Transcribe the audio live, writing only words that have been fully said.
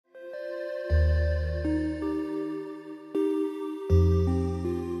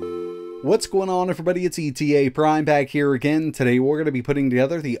What's going on, everybody? It's etaprime back here again. Today we're going to be putting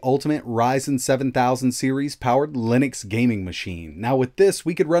together the ultimate Ryzen 7000 series powered Linux gaming machine. Now with this,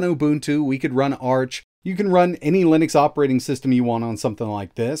 we could run Ubuntu, we could run Arch, you can run any Linux operating system you want on something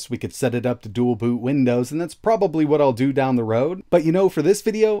like this. We could set it up to dual boot Windows, and that's probably what I'll do down the road. But you know, for this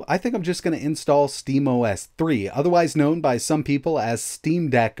video, I think I'm just going to install SteamOS 3, otherwise known by some people as Steam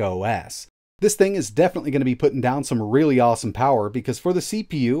Deck OS. This thing is definitely going to be putting down some really awesome power because for the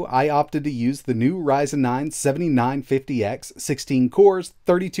CPU, I opted to use the new Ryzen 9 7950X, 16 cores,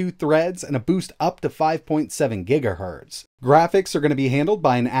 32 threads, and a boost up to 5.7 GHz. Graphics are going to be handled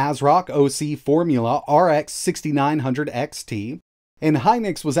by an Asrock OC Formula RX6900XT. And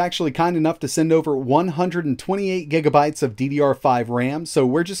Hynix was actually kind enough to send over 128 gigabytes of DDR5 Ram, so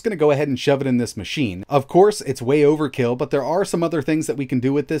we're just going to go ahead and shove it in this machine. Of course, it's way overkill, but there are some other things that we can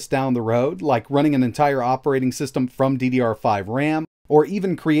do with this down the road, like running an entire operating system from DDR5 Ram, or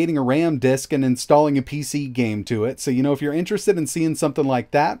even creating a RAM disk and installing a PC game to it. So, you know, if you're interested in seeing something like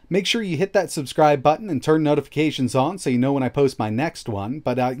that, make sure you hit that subscribe button and turn notifications on so you know when I post my next one.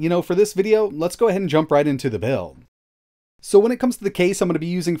 But, you know, for this video, let's go ahead and jump right into the build. So when it comes to the case I'm going to be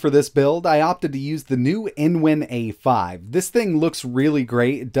using for this build, I opted to use the new Inwin A5. This thing looks really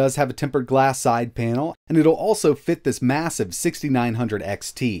great. It does have a tempered glass side panel, and it'll also fit this massive 6900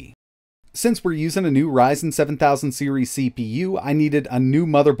 XT. Since we're using a new Ryzen 7000 series CPU, I needed a new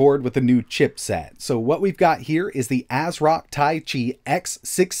motherboard with a new chipset. So what we've got here is the Asrock Taichi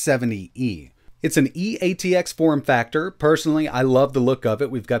X670E. It's an eATX form factor. Personally, I love the look of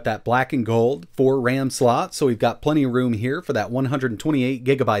it. We've got that black and gold 4 RAM slots, so we've got plenty of room here for that 128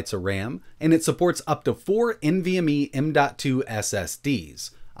 gigabytes of RAM, and it supports up to 4 NVMe M.2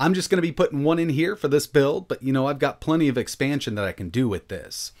 SSDs. I'm just going to be putting one in here for this build, but you know, I've got plenty of expansion that I can do with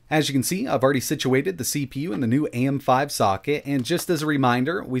this. As you can see, I've already situated the CPU in the new AM5 socket, and just as a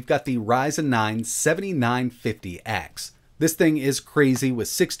reminder, we've got the Ryzen 9 7950X. This thing is crazy with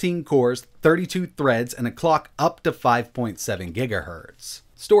 16 cores, 32 threads, and a clock up to 5.7 GHz.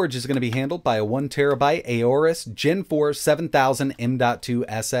 Storage is going to be handled by a 1TB Aorus Gen 4 7000 M.2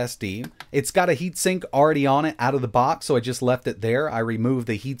 SSD. It's got a heatsink already on it out of the box, so I just left it there. I removed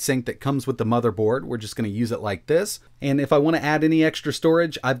the heatsink that comes with the motherboard. We're just going to use it like this. And if I want to add any extra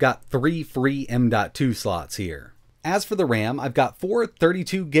storage, I've got 3 free M.2 slots here. As for the RAM, I've got 4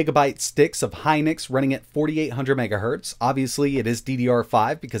 32 gigabyte sticks of Hynix running at 4800 megahertz. Obviously, it is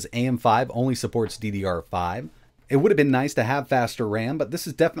DDR5 because AM5 only supports DDR5. It would have been nice to have faster RAM, but this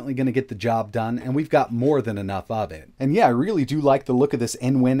is definitely going to get the job done, and we've got more than enough of it. And yeah, I really do like the look of this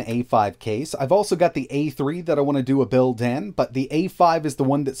Inwin A5 case. I've also got the A3 that I want to do a build in, but the A5 is the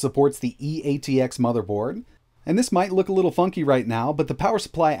one that supports the eATX motherboard. And this might look a little funky right now, but the power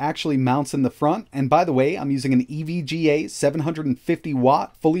supply actually mounts in the front. And by the way, I'm using an EVGA 750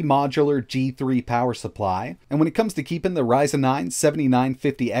 watt fully modular G3 power supply. And when it comes to keeping the Ryzen 9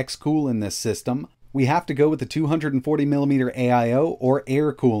 7950X cool in this system, we have to go with the 240mm AIO or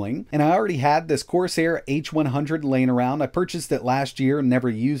air cooling. And I already had this Corsair H100 laying around. I purchased it last year and never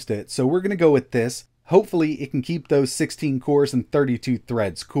used it. So we're going to go with this. Hopefully it can keep those 16 cores and 32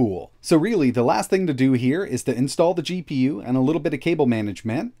 threads cool. So really the last thing to do here is to install the GPU and a little bit of cable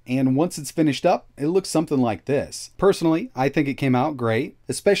management, and once it's finished up, it looks something like this. Personally, I think it came out great,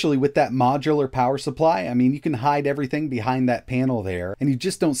 especially with that modular power supply. I mean, you can hide everything behind that panel there, and you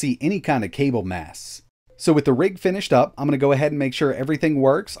just don't see any kind of cable mess. So with the rig finished up, I'm going to go ahead and make sure everything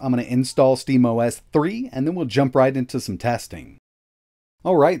works. I'm going to install SteamOS 3, and then we'll jump right into some testing.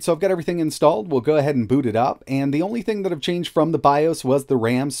 Alright, so I've got everything installed. We'll go ahead and boot it up, and the only thing that I've changed from the BIOS was the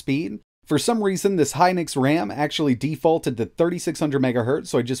RAM speed. For some reason, this Hynix RAM actually defaulted to 3600 megahertz,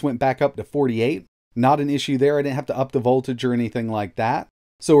 so I just went back up to 48. Not an issue there. I didn't have to up the voltage or anything like that.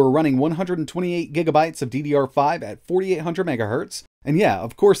 So we're running 128 gigabytes of DDR5 at 4800 megahertz. And yeah,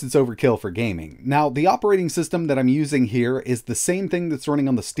 of course it's overkill for gaming. Now, the operating system that I'm using here is the same thing that's running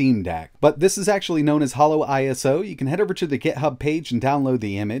on the Steam Deck, but this is actually known as HaloISO. You can head over to the GitHub page and download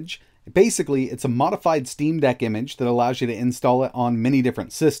the image. Basically, it's a modified Steam Deck image that allows you to install it on many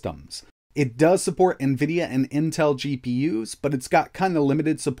different systems. It does support NVIDIA and Intel GPUs, but it's got kind of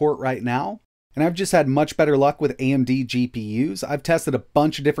limited support right now. And I've just had much better luck with AMD GPUs. I've tested a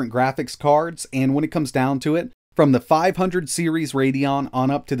bunch of different graphics cards, and when it comes down to it, from the 500 series Radeon on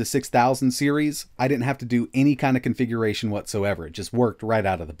up to the 6000 series, I didn't have to do any kind of configuration whatsoever. It just worked right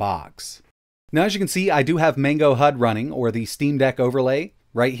out of the box. Now, as you can see, I do have Mango HUD running, or the Steam Deck overlay,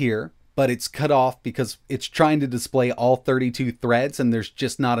 right here, but it's cut off because it's trying to display all 32 threads, and there's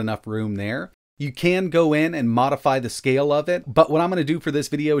just not enough room there. You can go in and modify the scale of it, but what I'm going to do for this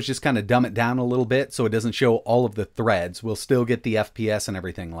video is just kind of dumb it down a little bit so it doesn't show all of the threads. We'll still get the FPS and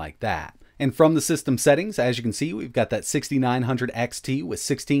everything like that. And from the system settings, as you can see, we've got that 6900XT with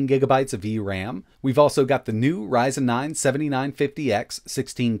 16 gigabytes of VRAM. We've also got the new Ryzen 9 7950X,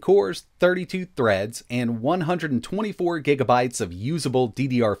 16 cores, 32 threads, and 124 gigabytes of usable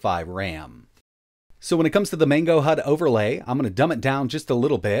DDR5 RAM. So when it comes to the Mango HUD overlay, I'm going to dumb it down just a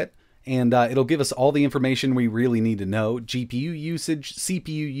little bit, and it'll give us all the information we really need to know: GPU usage,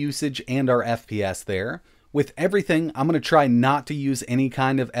 CPU usage, and our FPS there. With everything, I'm going to try not to use any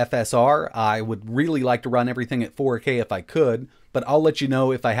kind of FSR. I would really like to run everything at 4K if I could, but I'll let you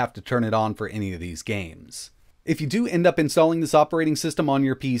know if I have to turn it on for any of these games. If you do end up installing this operating system on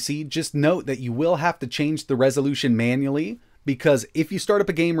your PC, just note that you will have to change the resolution manually, because if you start up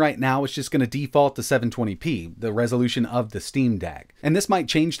a game right now, it's just going to default to 720p, the resolution of the Steam Deck. And this might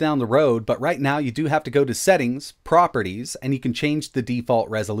change down the road, but right now you do have to go to Settings, Properties, and you can change the default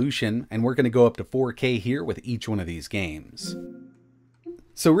resolution, and we're going to go up to 4K here with each one of these games.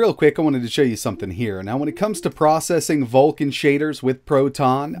 So real quick, I wanted to show you something here. Now when it comes to processing Vulkan shaders with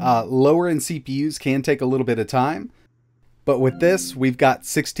Proton, lower end CPUs can take a little bit of time, but with this, we've got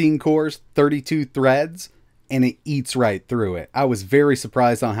 16 cores, 32 threads, and it eats right through it. I was very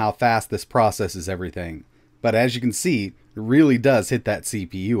surprised on how fast this processes everything. But as you can see, it really does hit that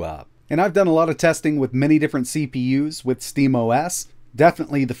CPU up. And I've done a lot of testing with many different CPUs with SteamOS.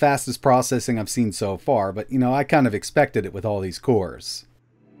 Definitely the fastest processing I've seen so far, but you know, I kind of expected it with all these cores.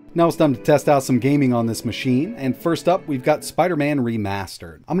 Now it's time to test out some gaming on this machine, and first up we've got Spiderman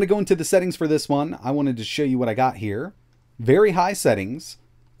Remastered. I'm going to go into the settings for this one. I wanted to show you what I got here. Very high settings,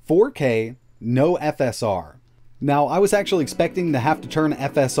 4K, no FSR. Now, I was actually expecting to have to turn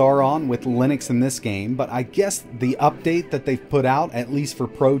FSR on with Linux in this game, but I guess the update that they've put out, at least for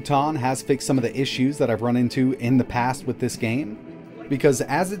Proton, has fixed some of the issues that I've run into in the past with this game. Because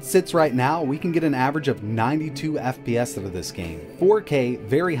as it sits right now, we can get an average of 92 FPS out of this game. 4K,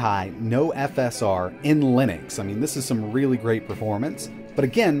 very high, no FSR, in Linux. I mean, this is some really great performance. But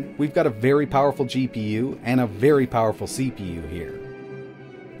again, we've got a very powerful GPU and a very powerful CPU here.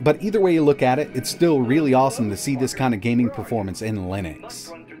 But either way you look at it, it's still really awesome to see this kind of gaming performance in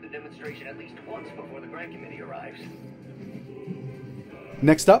Linux.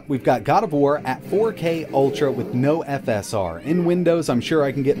 Next up, we've got God of War at 4K Ultra with no FSR. In Windows, I'm sure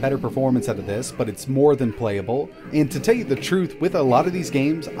I can get better performance out of this, but it's more than playable. And to tell you the truth, with a lot of these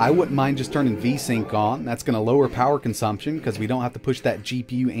games, I wouldn't mind just turning VSync on. That's going to lower power consumption because we don't have to push that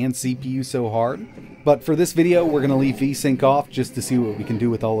GPU and CPU so hard. But for this video, we're going to leave VSync off just to see what we can do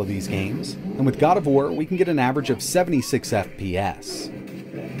with all of these games. And with God of War, we can get an average of 76 FPS.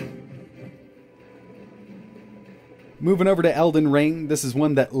 Moving over to Elden Ring, this is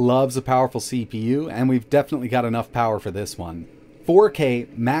one that loves a powerful CPU, and we've definitely got enough power for this one.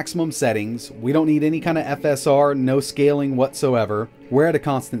 4K, maximum settings, we don't need any kind of FSR, no scaling whatsoever. We're at a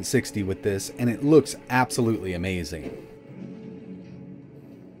constant 60 with this, and it looks absolutely amazing.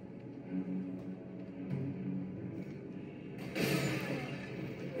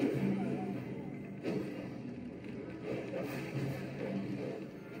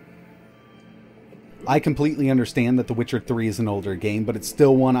 I completely understand that The Witcher 3 is an older game, but it's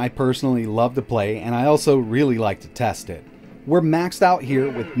still one I personally love to play, and I also really like to test it. We're maxed out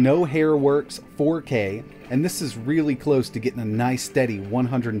here with no Hairworks 4K, and this is really close to getting a nice steady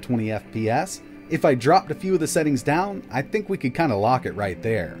 120 FPS. If I dropped a few of the settings down, I think we could kind of lock it right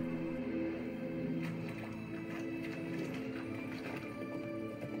there.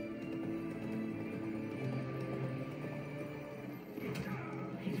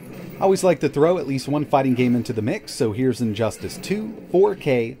 I always like to throw at least one fighting game into the mix, so here's Injustice 2,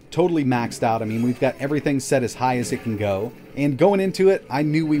 4K, totally maxed out. I mean, we've got everything set as high as it can go, and going into it, I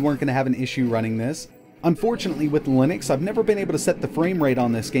knew we weren't going to have an issue running this. Unfortunately, with Linux, I've never been able to set the frame rate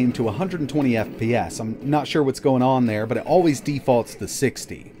on this game to 120 FPS. I'm not sure what's going on there, but it always defaults to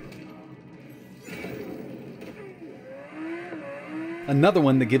 60. Another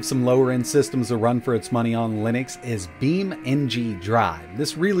one that gives some lower end systems a run for its money on Linux is BeamNG Drive.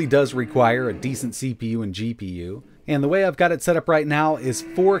 This really does require a decent CPU and GPU. And the way I've got it set up right now is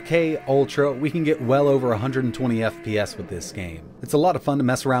 4K Ultra. We can get well over 120 FPS with this game. It's a lot of fun to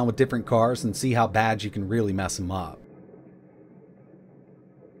mess around with different cars and see how bad you can really mess them up.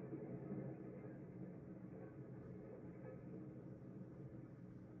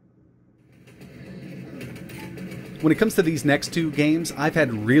 When it comes to these next two games, I've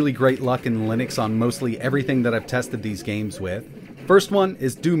had really great luck in Linux on mostly everything that I've tested these games with. First one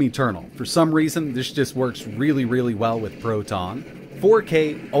is Doom Eternal. For some reason, this just works really well with Proton.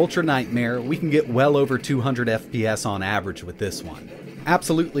 4K Ultra Nightmare, we can get well over 200 FPS on average with this one.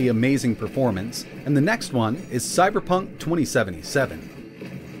 Absolutely amazing performance. And the next one is Cyberpunk 2077.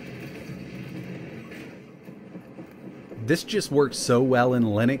 this just works so well in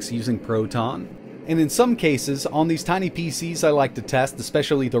Linux using Proton. And in some cases, on these tiny PCs I like to test,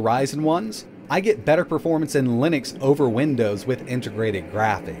 especially the Ryzen ones, I get better performance in Linux over Windows with integrated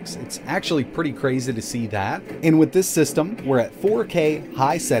graphics. It's actually pretty crazy to see that. And with this system, we're at 4K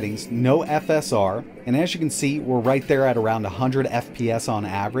high settings, no FSR, and as you can see, we're right there at around 100 FPS on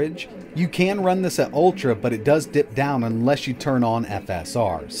average. You can run this at Ultra, but it does dip down unless you turn on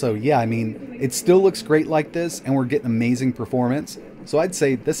FSR. So yeah, I mean, it still looks great like this, and we're getting amazing performance. So I'd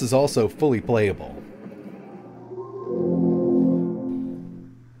say this is also fully playable.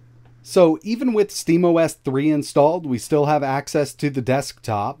 So even with SteamOS 3 installed, we still have access to the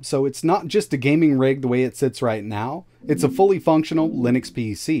desktop. So it's not just a gaming rig the way it sits right now. It's a fully functional Linux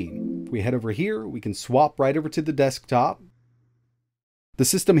PC. If we head over here, we can swap right over to the desktop. The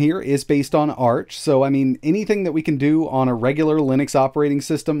system here is based on Arch. So I mean, anything that we can do on a regular Linux operating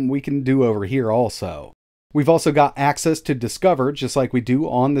system, we can do over here also. We've also got access to Discover, just like we do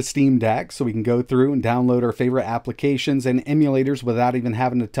on the Steam Deck, so we can go through and download our favorite applications and emulators without even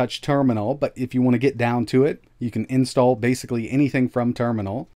having to touch Terminal. But if you want to get down to it, you can install basically anything from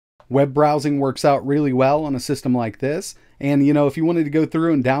Terminal. Web browsing works out really well on a system like this. And you know, if you wanted to go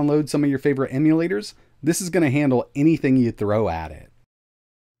through and download some of your favorite emulators, this is going to handle anything you throw at it.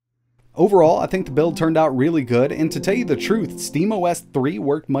 Overall, I think the build turned out really good, and to tell you the truth, SteamOS 3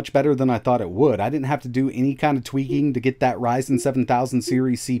 worked much better than I thought it would. I didn't have to do any kind of tweaking to get that Ryzen 7000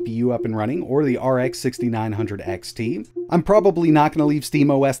 series CPU up and running, or the RX6900XT. I'm probably not going to leave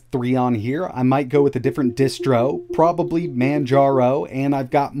SteamOS 3 on here. I might go with a different distro, probably Manjaro, and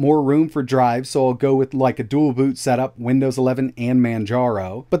I've got more room for drives, so I'll go with like a dual boot setup, Windows 11 and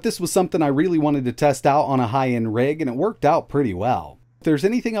Manjaro. But this was something I really wanted to test out on a high-end rig, and it worked out pretty well. If there's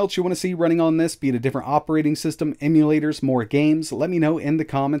anything else you want to see running on this, be it a different operating system, emulators, more games, let me know in the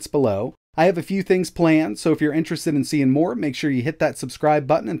comments below. I have a few things planned, so if you're interested in seeing more, make sure you hit that subscribe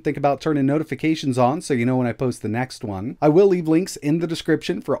button and think about turning notifications on so you know when I post the next one. I will leave links in the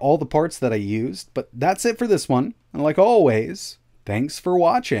description for all the parts that I used, but that's it for this one. And like always, thanks for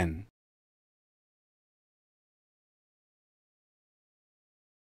watching.